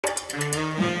Hey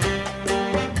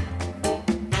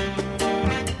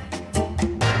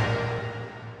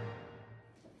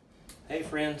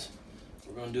friends,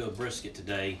 we're going to do a brisket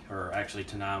today, or actually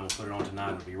tonight. We'll put it on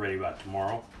tonight. It'll be ready by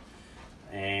tomorrow.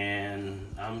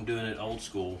 And I'm doing it old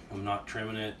school. I'm not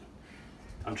trimming it.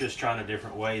 I'm just trying a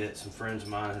different way that some friends of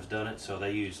mine have done it. So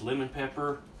they use lemon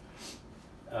pepper,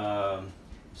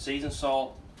 seasoned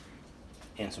salt,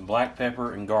 and some black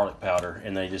pepper and garlic powder,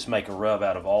 and they just make a rub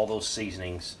out of all those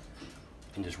seasonings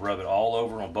and just rub it all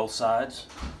over on both sides.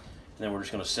 And then we're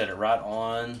just going to set it right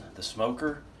on the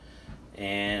smoker,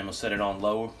 and I'm going to set it on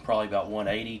low, probably about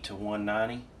 180 to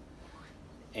 190,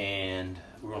 and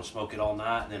we're going to smoke it all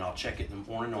night, and then I'll check it in the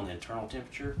morning on the internal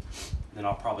temperature. Then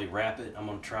I'll probably wrap it. I'm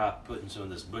going to try putting some of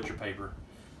this butcher paper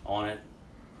on it.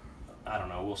 I don't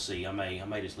know, we'll see. I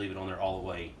may just leave it on there all the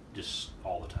way, just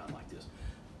all the time like this,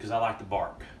 because I like the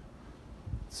bark.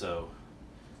 So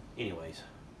anyways,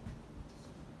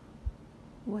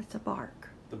 what's a bark?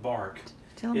 The bark.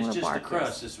 Tell me what a bark it's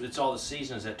just the crust. It's all the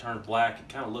seasonings that turn black. It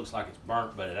kind of looks like it's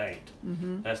burnt, but it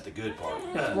ain't. That's the good part.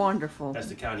 It's wonderful. That's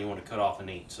the kind you want to cut off and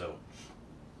eat. So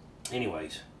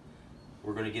anyways,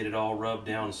 we're going to get it all rubbed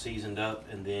down and seasoned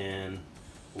up, and then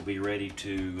we'll be ready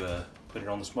to put it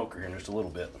on the smoker here in just a little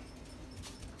bit.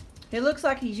 It looks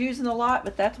like he's using a lot,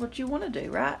 but that's what you want to do,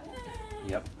 right?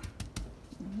 Yep.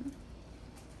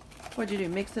 What'd you do,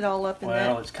 mix it all up in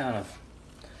Well, that? it's kind of,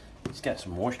 it's got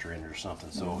some moisture in it or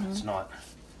something, so it's not,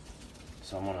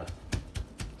 so I'm going to,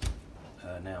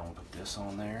 now I'm going to put this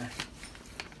on there.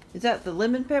 Is that the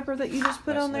lemon pepper that you just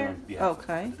put That's on there? lemon, yeah,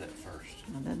 okay. Put that first.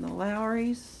 And then the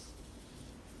Lowry's.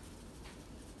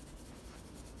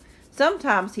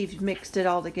 Sometimes he's mixed it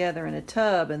all together in a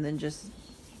tub and then just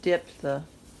dipped the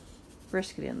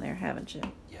brisket in there, haven't you?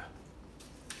 Yeah.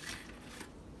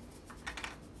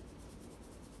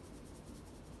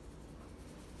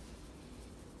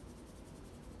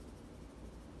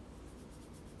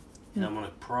 And I'm going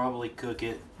to probably cook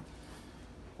it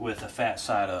with a fat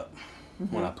side up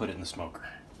when I put it in the smoker.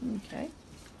 Okay.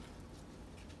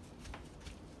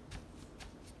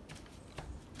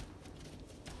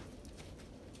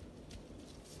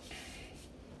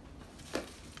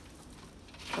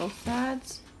 Both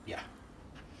sides? Yeah.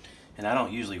 And I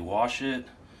don't usually wash it.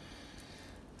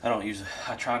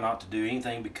 I try not to do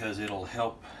anything because it'll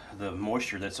help, the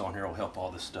moisture that's on here will help all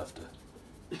this stuff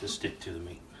to stick to the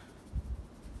meat.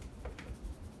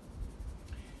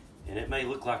 And it may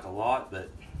look like a lot,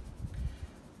 but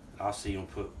I'll see them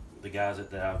put, the guys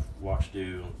that I've watched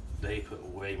do, they put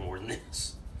way more than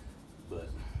this. But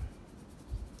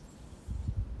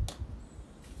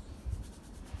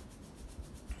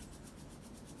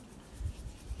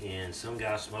and some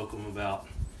guys smoke them about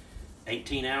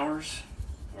 18 hours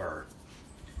or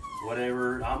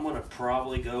whatever. I'm gonna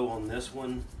probably go on this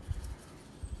one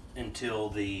until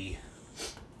the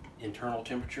internal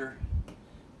temperature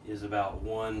is about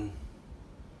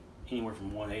anywhere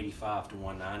from 185 to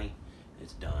 190.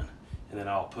 It's done, and then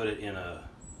I'll put it in a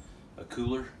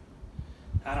cooler.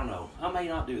 I don't know, I may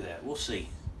not do that, we'll see.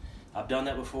 I've done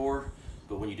that before,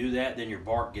 but when you do that, then your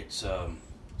bark gets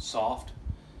soft.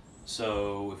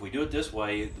 So if we do it this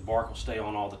way, the bark will stay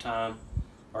on all the time,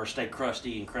 or stay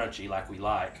crusty and crunchy like we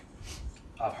like.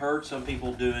 I've heard some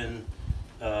people doing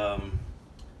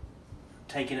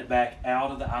taking it back out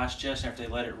of the ice chest after they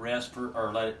let it rest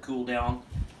or let it cool down,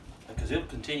 because it'll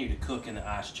continue to cook in the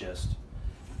ice chest.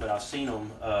 But I've seen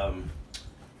them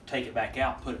take it back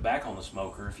out, put it back on the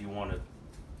smoker if you want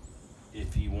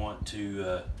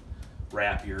to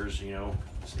wrap yours. You know,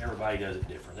 everybody does it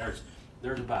different.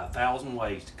 There's about 1,000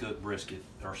 ways to cook brisket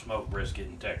or smoke brisket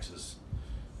in Texas,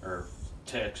 or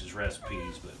Texas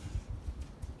recipes. But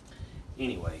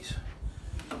anyways,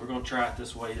 we're gonna try it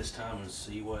this way this time and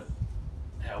see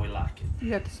how we like it.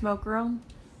 You got the smoker on?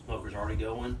 Smoker's already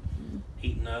going,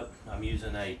 heating up. I'm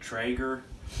using a Trager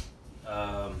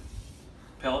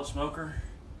pellet smoker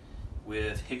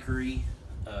with hickory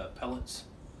pellets,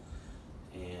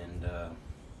 and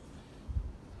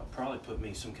I'll probably put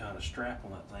me some kind of strap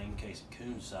on that thing in case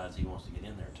Coon decides he wants to get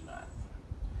in there tonight.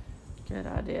 Good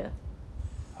idea.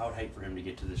 I would hate for him to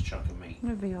get to this chunk of meat. It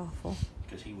would be awful.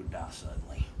 Because he would die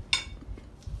suddenly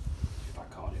if I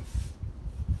caught him.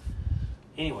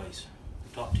 Anyways,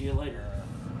 we'll talk to you later.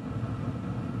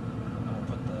 I'll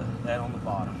put that on the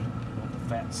bottom. Put the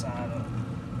fat side up.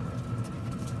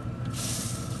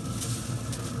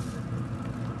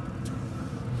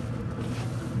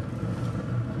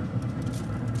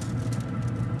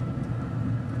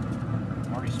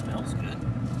 Already smells good.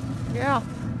 Yeah,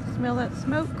 smell that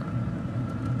smoke.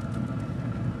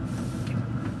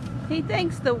 He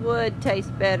thinks the wood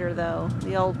tastes better though,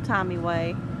 the old-timey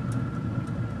way.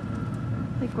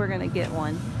 think we're gonna get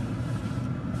one.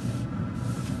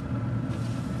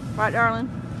 Right, darling?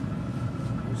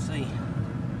 We'll see.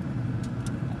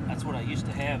 That's what I used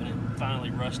to have, and it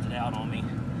finally rusted out on me.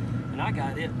 And I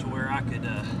got it to where I could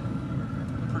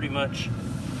pretty much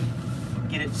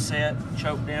get it set,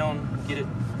 choke down, get it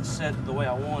set the way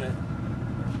I want it,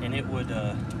 and it would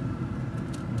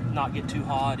not get too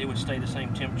hot. It would stay the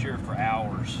same temperature for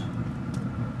hours.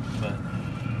 But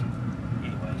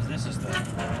anyways, this is the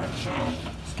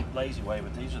lazy way,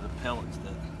 but these are the pellets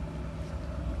that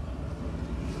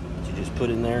you just put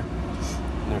in there.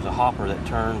 And there's a hopper that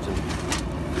turns and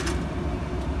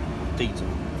feeds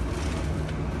them.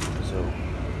 So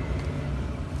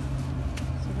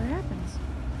what happens.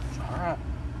 All right.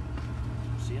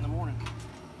 See you in the morning.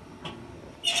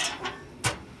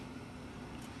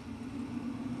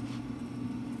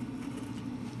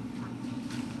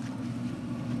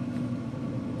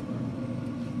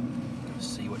 Let's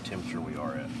see what temperature we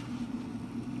are at.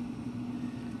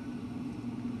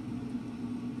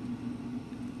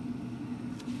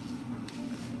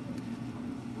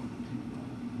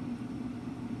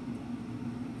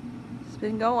 It's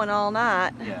been going all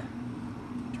night. Yeah.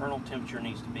 Internal temperature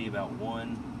needs to be about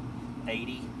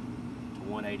 180 to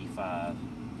 185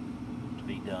 to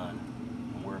be done.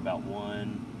 And we're about we're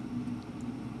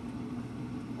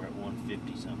at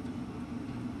 150 something.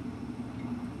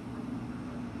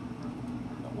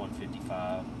 About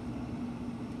 155.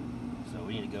 So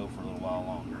we need to go for a little while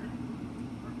longer.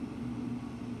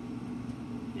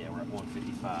 Yeah, we're at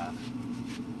 155.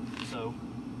 So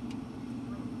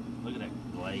look at that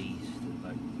glaze.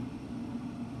 Like,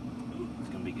 ooh, it's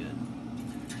gonna be good.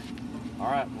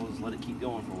 All right, we'll just let it keep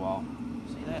going for a while.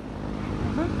 See that?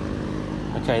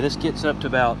 Okay, this gets up to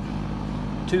about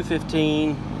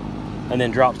 215 and then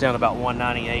drops down to about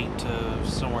 198 to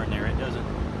somewhere in there. It doesn't,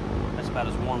 that's about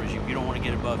as warm as you don't want to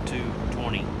get above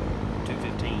 220,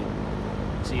 215.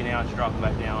 See, now it's dropping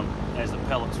back down as the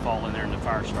pellets fall in there and the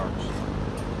fire starts.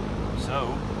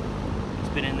 So it's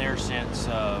been in there since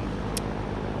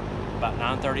about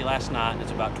 9:30 last night, and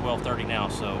it's about 12:30 now,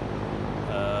 so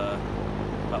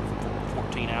about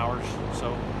 14 hours,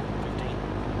 so 15,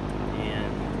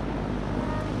 and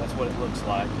that's what it looks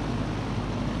like.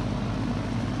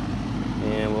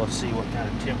 And we'll see what kind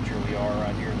of temperature we are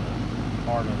right here in the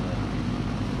heart of it.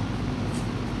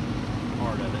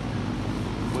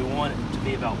 We want it to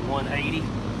be about 180.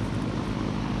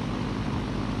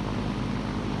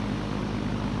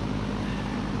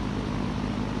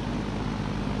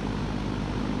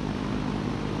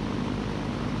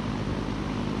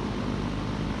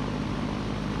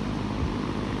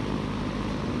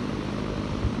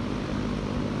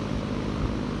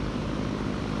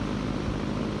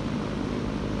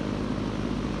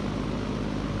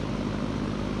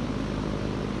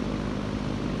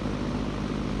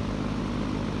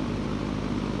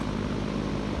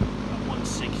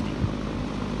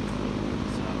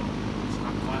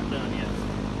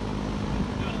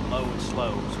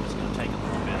 Slow, so it's going to take a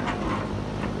little bit.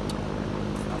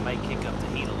 I may kick up the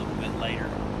heat a little bit later.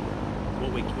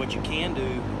 What you can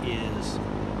do is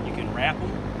you can wrap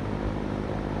them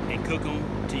and cook them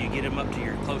till you get them up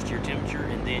to close to your temperature,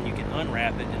 and then you can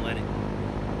unwrap it and let it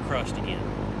crust again.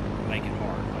 Make it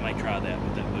hard. I may try that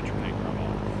with that butcher paper I'm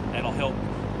on. That'll help.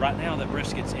 Right now, that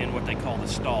brisket's in what they call the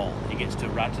stall. It gets to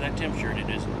right to that temperature, and it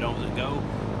just doesn't go,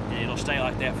 and it'll stay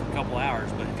like that for a couple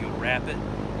hours. But if you'll wrap it,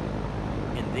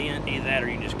 and then either that or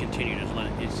you just continue to let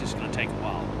it, it's just going to take a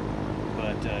while.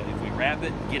 But if we wrap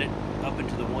it, get it up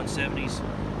into the 170s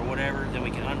or whatever, then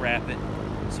we can unwrap it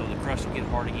so the crust will get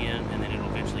hard again, and then it'll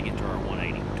eventually get to our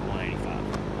 180 to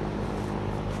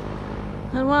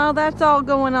 185. And while that's all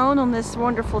going on this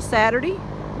wonderful Saturday,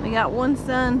 we got one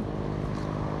son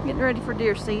getting ready for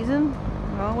deer season.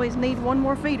 We always need one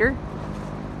more feeder.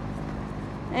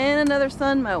 And another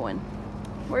son mowing.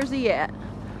 Where's he at?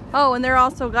 Oh, and they're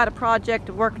also got a project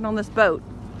of working on this boat.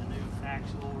 A new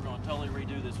axle. We're going to totally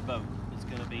redo this boat. It's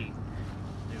going to be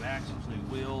new axles, new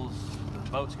wheels. The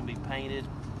boat's going to be painted.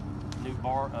 New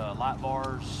light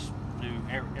bars.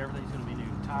 Everything's going to be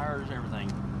new tires. Everything.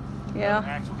 Yeah. The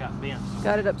axle got bent. So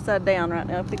got it upside down right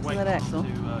now, fixing that axle. To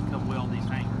come weld these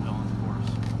anchors on, of course.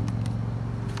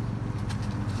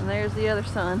 And there's the other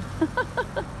son.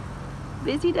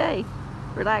 Busy day.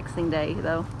 Relaxing day,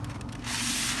 though.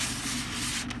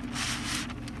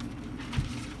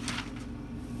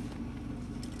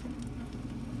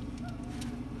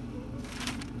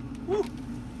 Woo!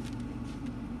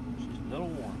 She's a little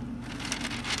warm.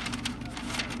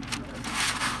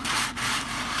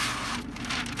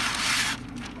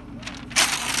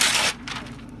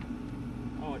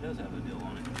 Oh, it does have a deal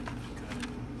on it. Cut it.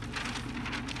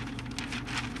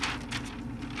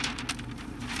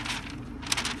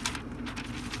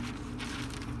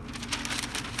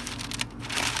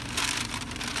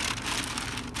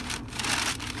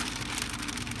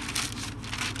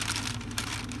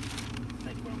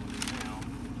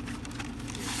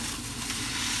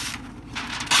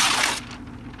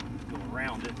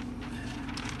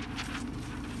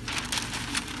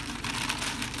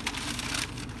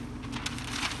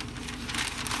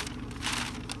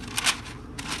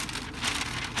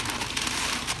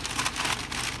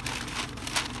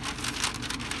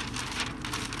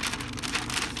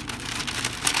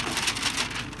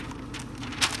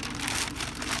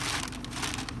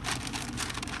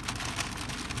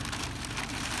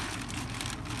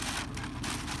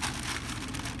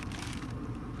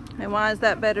 And why is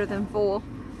that better than full?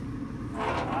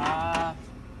 To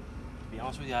be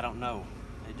honest with you, I don't know.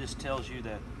 It just tells you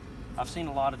that I've seen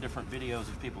a lot of different videos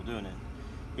of people doing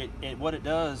it. What it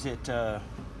does, it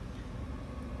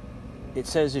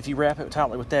says if you wrap it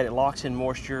tightly with that, it locks in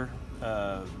moisture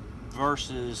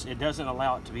versus it doesn't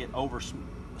allow it to get over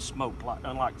smoked,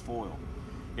 unlike foil.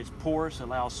 It's porous,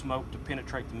 allows smoke to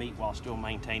penetrate the meat while still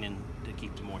maintaining to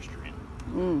keep the moisture in.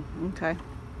 Okay.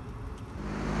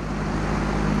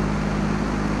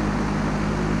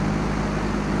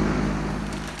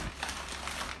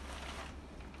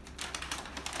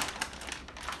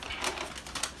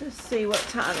 Let's see, what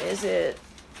time is it?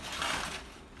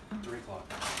 3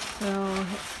 o'clock. So,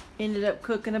 ended up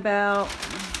cooking about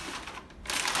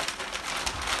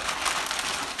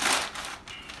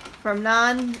from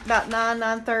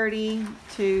 9:30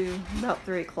 to about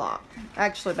 3 o'clock.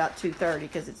 Actually about 2:30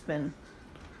 because it's been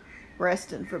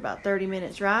resting for about 30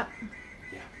 minutes, right?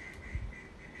 Yeah.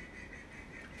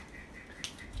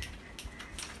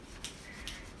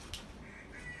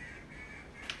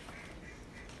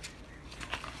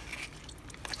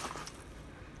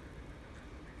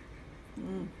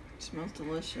 Smells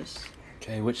delicious.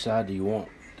 Okay, which side do you want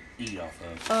to eat off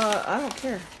of? I don't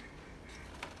care.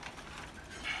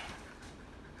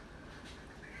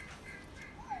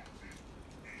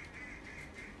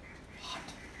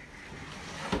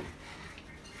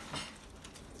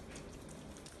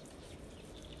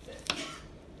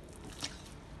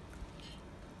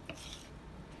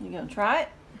 You gonna try it?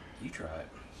 You try it.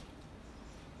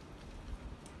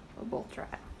 We'll both try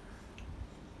it.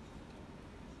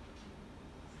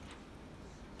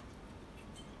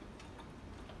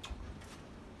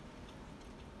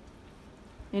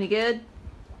 Any good?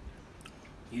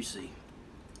 You see.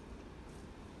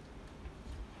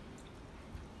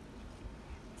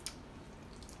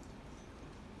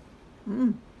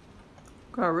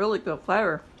 Got a really good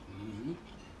flavor.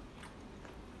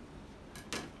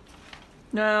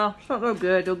 No, it's not no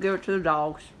good. They'll give it to the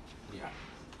dogs. Yeah.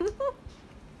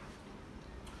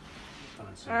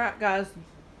 Alright guys,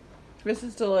 this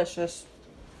is delicious.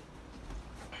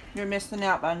 You're missing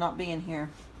out by not being here.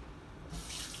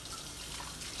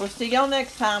 We'll see y'all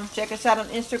next time. Check us out on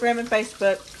Instagram and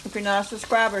Facebook. If you're not a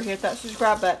subscriber, hit that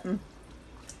subscribe button.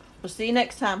 We'll see you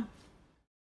next time.